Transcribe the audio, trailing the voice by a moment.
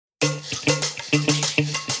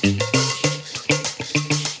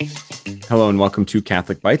Hello and welcome to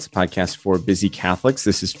Catholic Bites, a podcast for busy Catholics.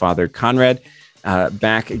 This is Father Conrad.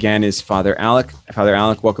 Back again is Father Alec. Father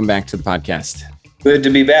Alec, welcome back to the podcast. Good to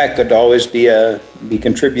be back. Good to always be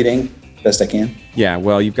contributing best I can. Yeah,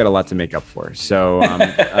 well, you've got a lot to make up for, so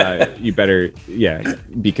you better,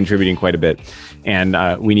 be contributing quite a bit.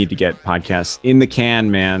 And we need to get podcasts in the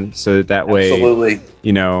can, man, so that way, absolutely,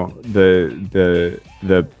 you know, the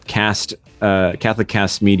cast, Catholic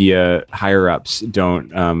Cast Media higher ups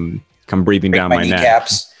don't come breathing down my neck.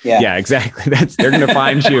 Yeah, exactly. They're going to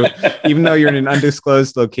find you, even though you're in an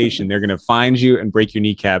undisclosed location. They're going to find you and break your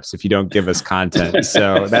kneecaps if you don't give us content.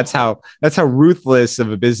 So that's how ruthless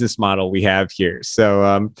of a business model we have here.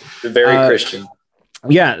 So very Christian.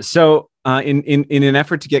 Yeah. So in an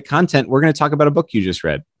effort to get content, we're going to talk about a book you just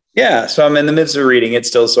read. Yeah. So I'm in the midst of reading it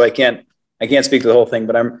still, so I can't speak to the whole thing.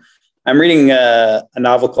 But I'm reading a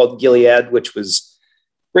novel called Gilead, which was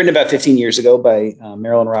written about 15 years ago by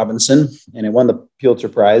Marilynne Robinson, and it won the Pulitzer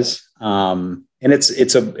Prize. And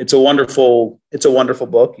it's a wonderful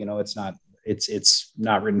book. You know, it's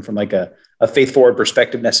not written from like a faith forward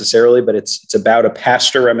perspective necessarily, but it's about a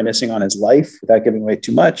pastor reminiscing on his life without giving away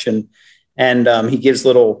too much. And he gives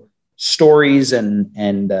little stories and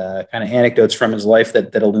kind of anecdotes from his life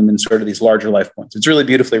that illumine sort of these larger life points. It's really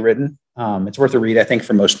beautifully written. It's worth a read, I think,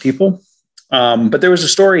 for most people. But there was a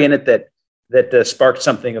story in it that sparked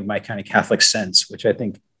something of my kind of Catholic sense, which I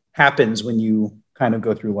think happens when you kind of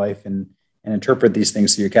go through life and interpret these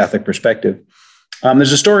things through your Catholic perspective.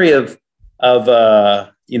 There's a story of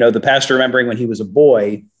the pastor remembering when he was a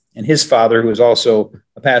boy, and his father, who was also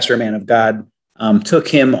a pastor, a man of God, took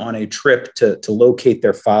him on a trip to locate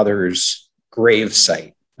their father's grave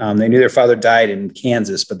site. They knew their father died in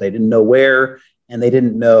Kansas, but they didn't know where, and they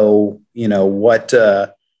didn't know,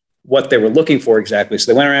 what they were looking for exactly.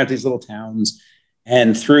 So they went around to these little towns,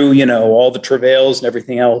 and through, all the travails and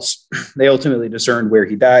everything else, they ultimately discerned where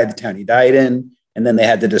he died, the town he died in. And then they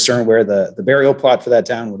had to discern where the burial plot for that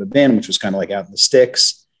town would have been, which was kind of like out in the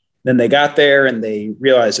sticks. Then they got there and they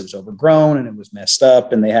realized it was overgrown and it was messed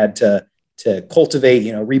up, and they had to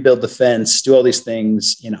cultivate, rebuild the fence, do all these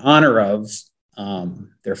things in honor of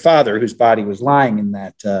their father, whose body was lying in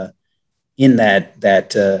that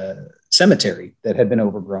cemetery that had been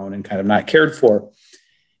overgrown and kind of not cared for.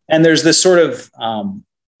 And there's this sort of,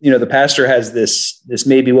 the pastor has this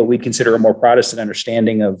maybe what we'd consider a more Protestant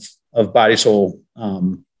understanding of body soul,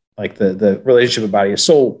 like the relationship of body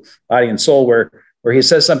and soul, where he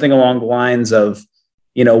says something along the lines of,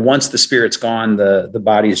 once the spirit's gone, the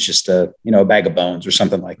body is just a bag of bones or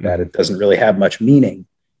something like that. It doesn't really have much meaning.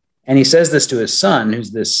 And he says this to his son,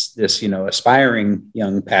 who's this aspiring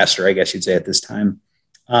young pastor, I guess you'd say at this time.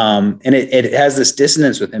 And it has this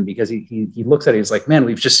dissonance with him because he looks at it, he's like, man,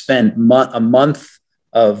 we've just spent a month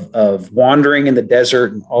of wandering in the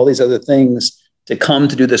desert and all these other things to come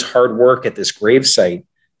to do this hard work at this gravesite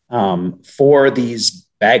for these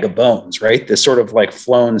bag of bones, right? This sort of like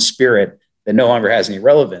flown spirit that no longer has any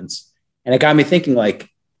relevance. And it got me thinking, like,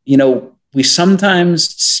 we sometimes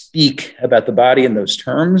speak about the body in those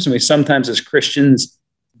terms, and we sometimes as Christians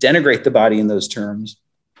denigrate the body in those terms.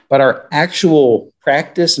 But our actual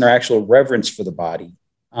practice and our actual reverence for the body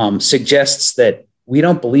suggests that we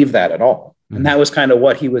don't believe that at all. Mm-hmm. And that was kind of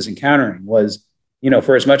what he was encountering was,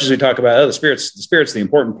 for as much as we talk about, the spirit's the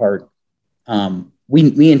important part,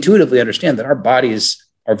 we intuitively understand that our bodies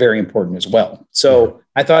are very important as well. So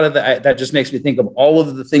I thought of that just makes me think of all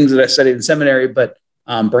of the things that I studied in seminary, but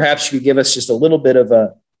perhaps you could give us just a little bit of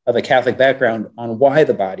a Catholic background on why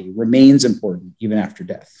the body remains important even after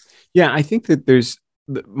death. Yeah, I think that there's,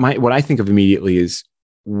 what I think of immediately is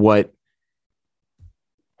what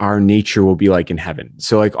our nature will be like in heaven.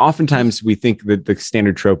 So like oftentimes we think that the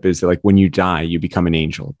standard trope is that like when you die, you become an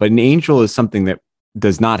angel, but an angel is something that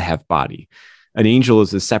does not have body. An angel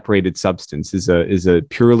is a separated substance, is a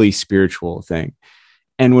purely spiritual thing.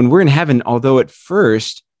 And when we're in heaven, although at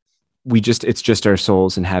first it's just our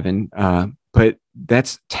souls in heaven, but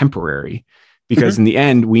that's temporary because in the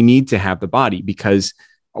end we need to have the body because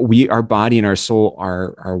our body and our soul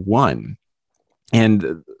are one.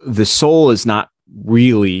 And the soul is not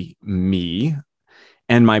really me,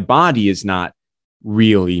 and my body is not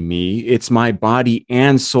really me. It's my body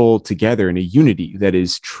and soul together in a unity that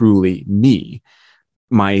is truly me.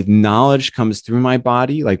 My knowledge comes through my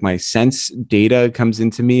body, like my sense data comes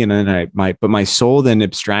into me, and then but my soul then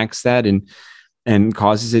abstracts that and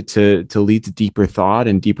causes it to lead to deeper thought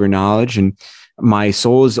and deeper knowledge. And my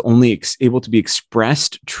soul is only able to be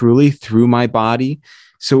expressed truly through my body.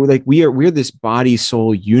 So like we're this body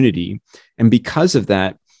soul unity. And because of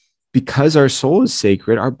that, because our soul is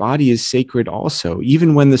sacred, our body is sacred also.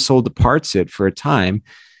 Even when the soul departs it for a time,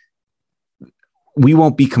 we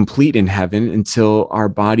won't be complete in heaven until our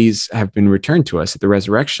bodies have been returned to us at the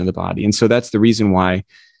resurrection of the body. And so that's the reason why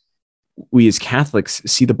we as Catholics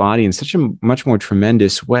see the body in such a much more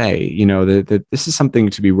tremendous way. You know, that this is something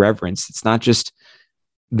to be reverenced. It's not just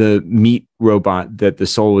the meat robot that the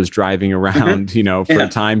soul is driving around, you know, for a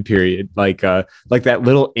time period, like that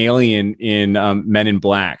little alien in Men in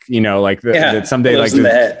Black, you know, like that someday, like,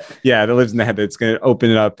 that lives in the head, that's going to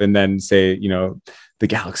open it up and then say, you know, the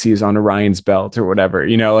galaxy is on Orion's belt or whatever,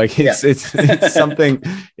 you know, like it's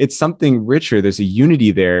something richer. There's a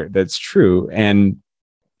unity there that's true, and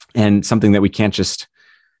something that we can't just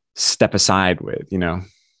step aside with, you know.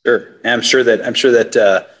 Sure. And I'm sure that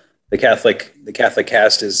the Catholic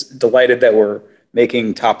cast is delighted that we're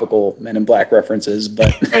making topical Men in Black references,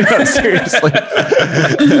 but no, seriously, but,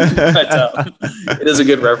 it is a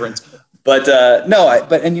good reference. But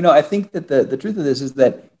I think that the truth of this is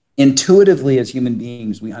that intuitively as human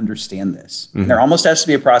beings, we understand this. Mm-hmm. And there almost has to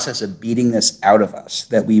be a process of beating this out of us,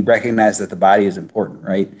 that we recognize that the body is important,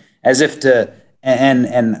 right? As if to,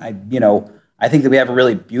 and I think that we have a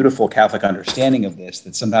really beautiful Catholic understanding of this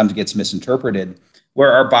that sometimes gets misinterpreted,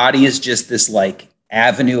 where our body is just this like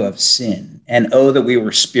avenue of sin, and oh, that we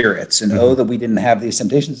were spirits, and oh, that we didn't have these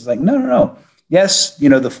temptations. It's like, no. Yes, you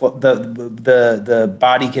know, the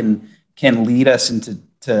body can lead us into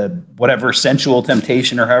whatever sensual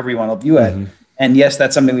temptation or however you want to view it. Mm-hmm. And yes,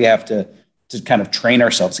 that's something we have to kind of train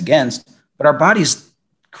ourselves against, but our body's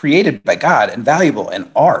created by God and valuable and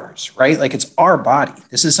ours, right? Like, it's our body.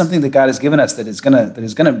 This is something that God has given us that is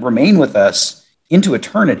gonna remain with us into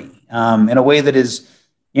eternity, in a way that is,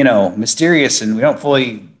 you know, mysterious, and we don't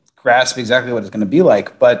fully grasp exactly what it's going to be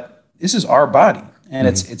like, but this is our body, and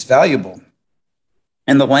it's valuable.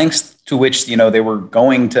 And the lengths to which, you know, they were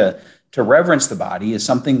going to reverence the body is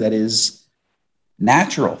something that is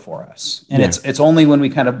natural for us. And it's only when we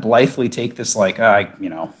kind of blithely take this, like,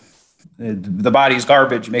 the body's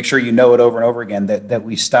garbage, make sure you know it over and over again, that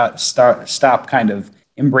we stop kind of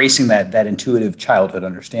embracing that intuitive childhood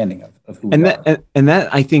understanding of who we are. And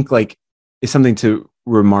that, I think, like, is something to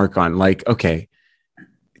remark on. Like, okay,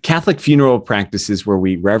 Catholic funeral practices where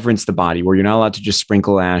we reverence the body, where you're not allowed to just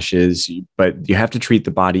sprinkle ashes, but you have to treat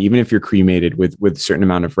the body, even if you're cremated, with a certain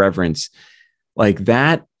amount of reverence. Like,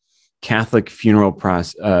 that Catholic funeral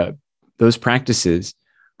process, those practices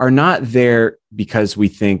are not there because we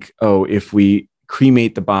think, oh, if we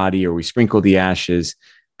cremate the body or we sprinkle the ashes,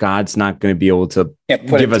 God's not going to be able to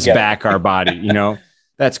give us back our body. You know,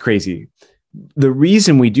 that's crazy. The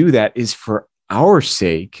reason we do that is for our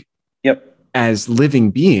sake, as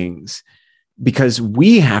living beings, because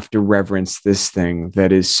we have to reverence this thing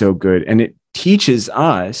that is so good. And it teaches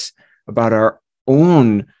us about our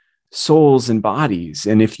own souls and bodies.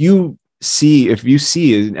 And if you see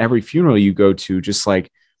in every funeral you go to, just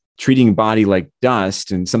like treating body like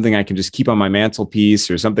dust and something I can just keep on my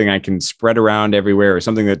mantelpiece, or something I can spread around everywhere, or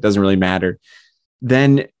something that doesn't really matter,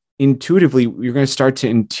 then intuitively you're going to start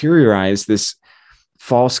to interiorize this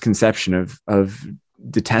false conception of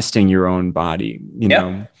detesting your own body, you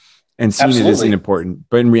know, and seeing it as important.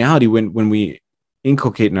 But in reality, when we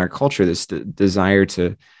inculcate in our culture this desire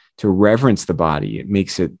to reverence the body, it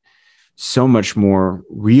makes it so much more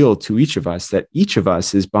real to each of us that each of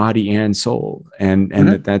us is body and soul, and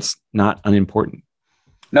that's not unimportant.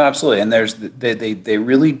 No, absolutely. And they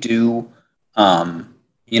really do,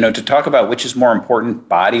 to talk about which is more important,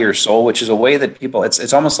 body or soul, which is a way that people,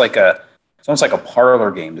 it's almost like a parlor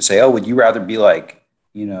game to say, oh, would you rather be like,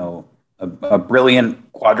 you know, a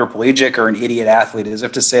brilliant quadriplegic or an idiot athlete, as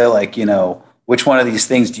if to say, like, you know, which one of these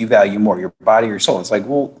things do you value more, your body or your soul? It's like,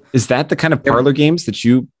 well, is that the kind of parlor games that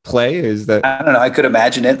you play? Is that, I don't know. I could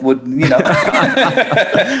imagine it would, you know,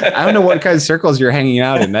 I don't know what kind of circles you're hanging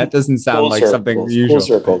out in. That doesn't sound like something usual. Cool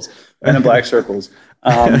circles, Men in Black circles.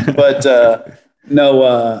 But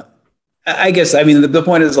I guess, I mean, the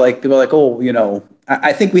point is, like, people are like, oh, you know,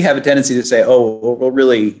 I think we have a tendency to say, oh, well,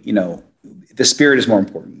 really, you know, the spirit is more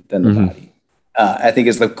important than the body. I think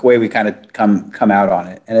is the way we kind of come out on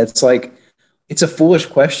it. And it's like, it's a foolish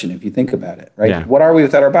question if you think about it, right? Yeah. What are we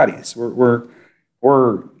without our bodies? We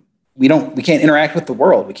can't interact with the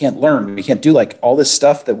world. We can't learn. We can't do like all this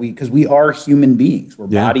stuff because we are human beings. We're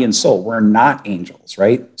body and soul. We're not angels,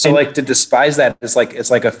 right? So like, to despise that is like, it's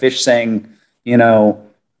like a fish saying, you know,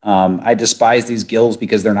 I despise these gills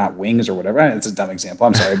because they're not wings or whatever. It's a dumb example.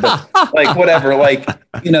 I'm sorry, but like, whatever, like,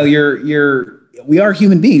 you know, we are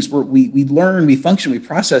human beings. We learn, we function, we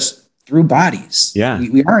process through bodies. Yeah.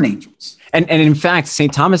 We aren't angels. And in fact,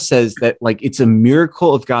 St. Thomas says that, like, it's a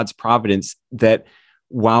miracle of God's providence that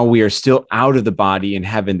while we are still out of the body in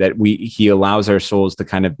heaven, that he allows our souls to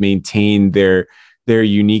kind of maintain their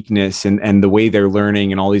uniqueness and the way they're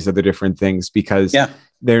learning and all these other different things, because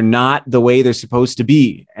they're not the way they're supposed to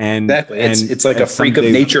be. And exactly. It's like a freak of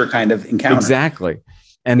nature kind of encounter. Exactly.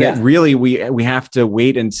 And that really we have to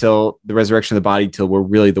wait until the resurrection of the body till we're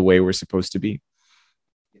really the way we're supposed to be.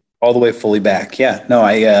 All the way fully back. Yeah. No,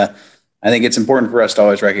 I think it's important for us to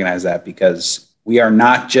always recognize that, because we are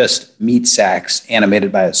not just meat sacks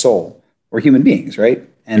animated by a soul. We're human beings, right?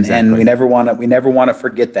 And we never want to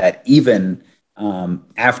forget that, even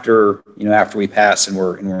after we pass and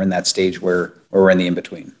we're in that stage where we're in the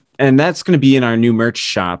in-between. And that's going to be in our new merch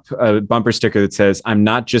shop, a bumper sticker that says, "I'm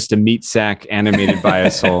not just a meat sack animated by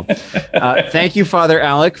a soul." Thank you, Father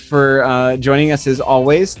Alec, for joining us as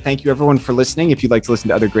always. Thank you, everyone, for listening. If you'd like to listen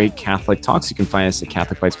to other great Catholic talks, you can find us at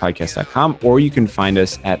CatholicBitesPodcast.com, or you can find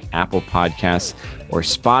us at Apple Podcasts or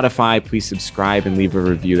Spotify. Please subscribe and leave a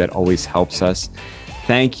review. That always helps us.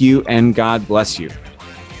 Thank you, and God bless you.